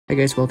Hi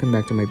guys, welcome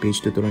back to my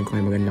page. Tuturuan ko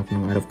kayo mag-unlock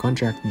ng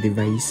out-of-contract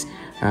device.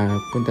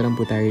 Punta lang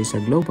po tayo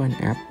sa Globe One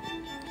app,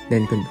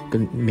 then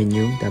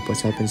menu, tapos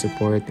help and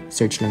support,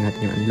 search lang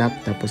natin yung unlock,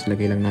 tapos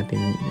lagay lang natin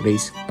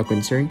raise a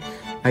concern,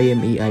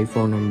 IMEI,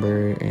 phone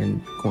number, and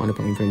kung ano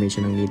pang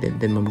information ang needed.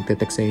 Then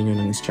magte-text sa inyo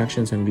ng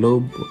instructions ang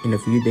Globe in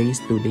a few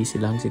days, 2 days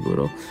lang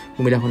siguro.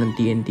 Bumili ako ng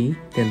TNT,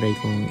 tinry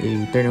kong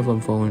i-turn off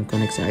ang phone,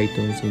 connect sa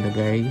iTunes,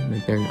 ilagay,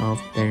 nag-turn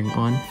off, turn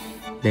on,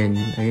 then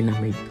ayun na,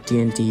 may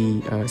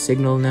TNT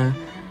signal na.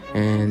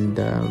 And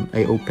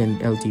I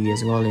opened LTE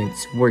as well, and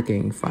it's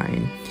working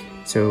fine.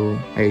 So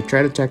I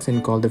tried to text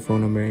and call the phone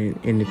number,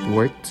 and it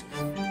worked.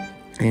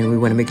 And we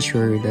want to make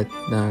sure that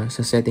sa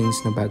settings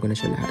na bago na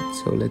siya lahat.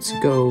 So let's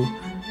go.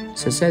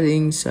 Sa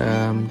settings,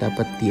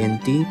 dapat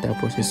TNT,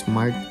 tapos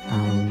smart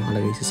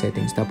nakalagay sa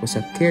settings. Tapos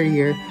sa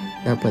carrier,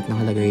 dapat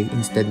nakalagay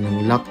instead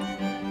ng lock,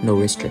 no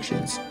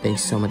restrictions.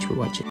 Thanks so much for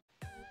watching.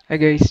 Hi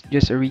guys,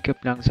 just a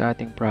recap lang sa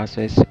ating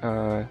process.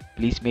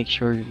 Please make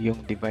sure yung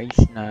device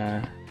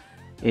na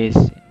is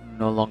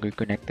no longer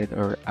connected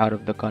or out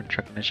of the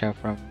contract na siya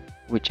from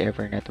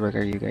whichever network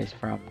are you guys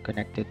from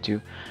connected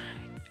to.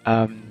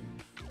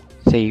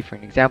 Say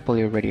for an example,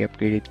 you already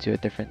upgraded to a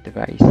different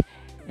device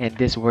and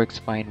this works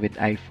fine with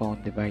iPhone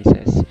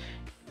devices.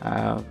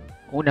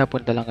 Una,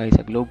 punta lang kayo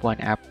sa Globe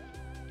One app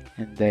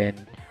and then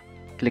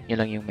click nyo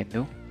lang yung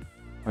menu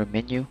or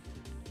menu.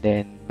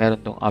 Then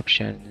meron tong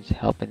options,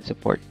 help and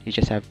support. You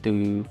just have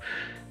to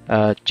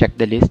check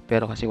the list,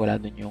 pero kasi wala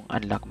dun yung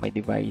unlock my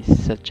device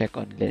sa check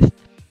on list.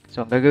 So,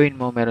 ang gagawin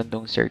mo, meron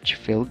tong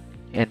search field.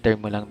 Enter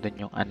mo lang dun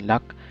yung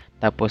unlock.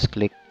 Tapos,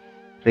 click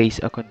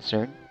raise a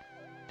concern.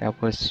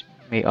 Tapos,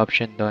 may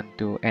option dun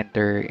to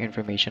enter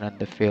information on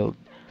the field.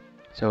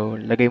 So,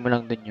 lagay mo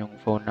lang dun yung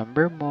phone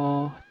number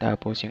mo,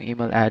 tapos yung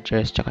email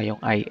address, tsaka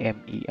yung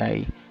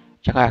IMEI.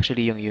 Tsaka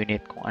actually yung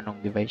unit kung anong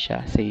device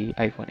siya, say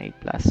iPhone 8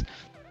 Plus.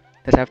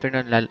 Tapos after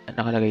nun,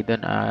 nakalagay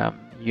dun,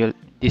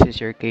 this is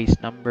your case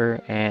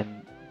number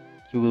and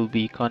you will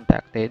be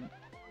contacted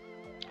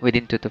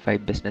within 2 to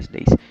 5 business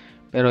days.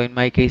 Pero in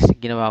my case,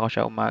 ginawa ko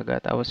siya umaga.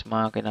 Tapos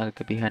mga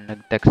kinagabihan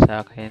nag-text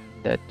sa akin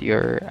that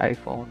your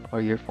iPhone or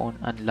your phone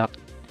unlock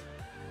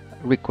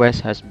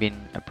request has been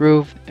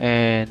approved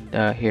and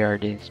here are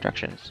the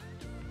instructions.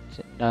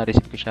 So,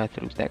 na-receive ko siya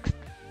through text.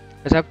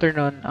 Tapos after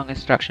nun, ang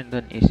instruction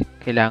dun is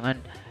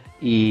kailangan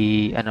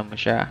i-ano mo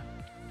siya,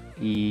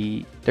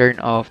 i-turn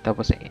off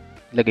tapos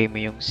ilagay mo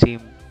yung SIM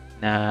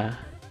na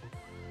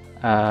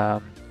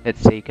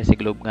let's say kasi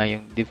Globe nga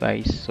yung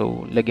device,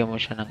 so lagyan mo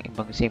siya ng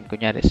ibang SIM,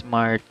 kunyari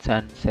Smart,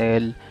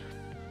 Suncell,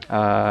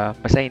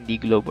 basta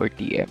hindi Globe or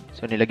TM.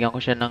 So nilagyan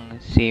ko siya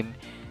ng SIM,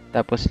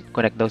 tapos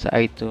connect daw sa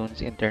iTunes,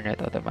 internet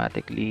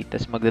automatically,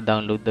 tapos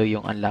magda-download daw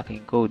yung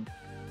unlocking code,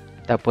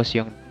 tapos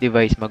yung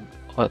device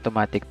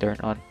mag-automatic turn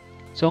on.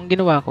 So ang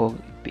ginawa ko,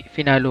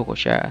 finalo ko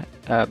siya,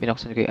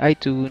 binuksan ko yung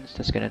iTunes,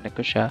 tapos kinonect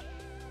ko siya,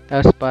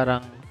 tapos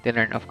parang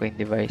tinurn off ko yung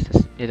device,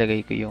 tapos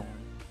nilagay ko yung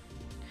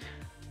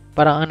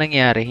parang ang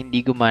nangyari,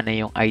 hindi gumana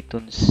yung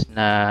iTunes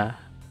na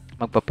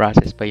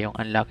magpa-process pa yung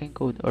unlocking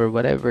code or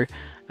whatever.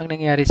 Ang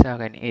nangyari sa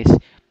akin is,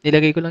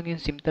 nilagay ko lang yung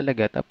SIM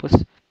talaga, tapos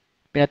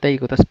pinatay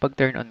ko, tapos pag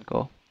turn on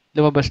ko,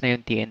 lumabas na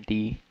yung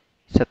TNT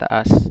sa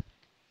taas,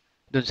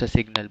 dun sa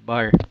signal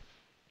bar.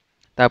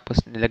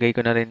 Tapos nilagay ko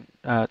na rin,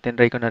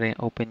 tinry ko na rin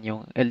open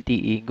yung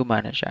LTE,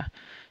 gumana siya.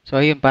 So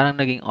ayun, parang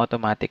naging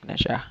automatic na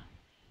siya.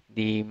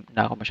 Hindi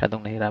na ako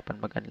masyadong nahirapan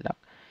mag-unlock.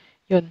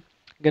 Yun.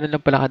 Ganun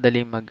lang pala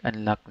kadali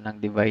mag-unlock ng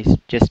device.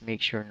 Just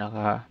make sure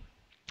na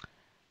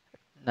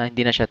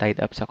hindi na siya tied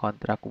up sa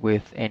contract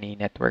with any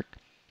network.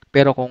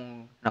 Pero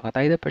kung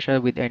naka-tied up pa siya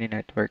with any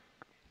network,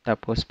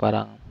 tapos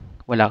parang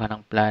wala ka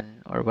ng plan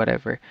or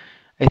whatever,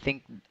 I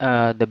think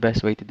the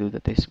best way to do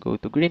that is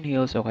go to Green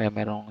Hills o kaya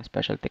merong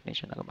special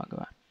technician na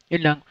gumagawa.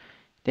 Yun lang.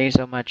 Thank you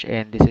so much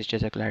and this is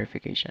just a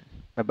clarification.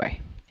 Bye-bye.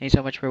 Thank you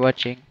so much for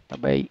watching.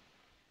 Bye-bye.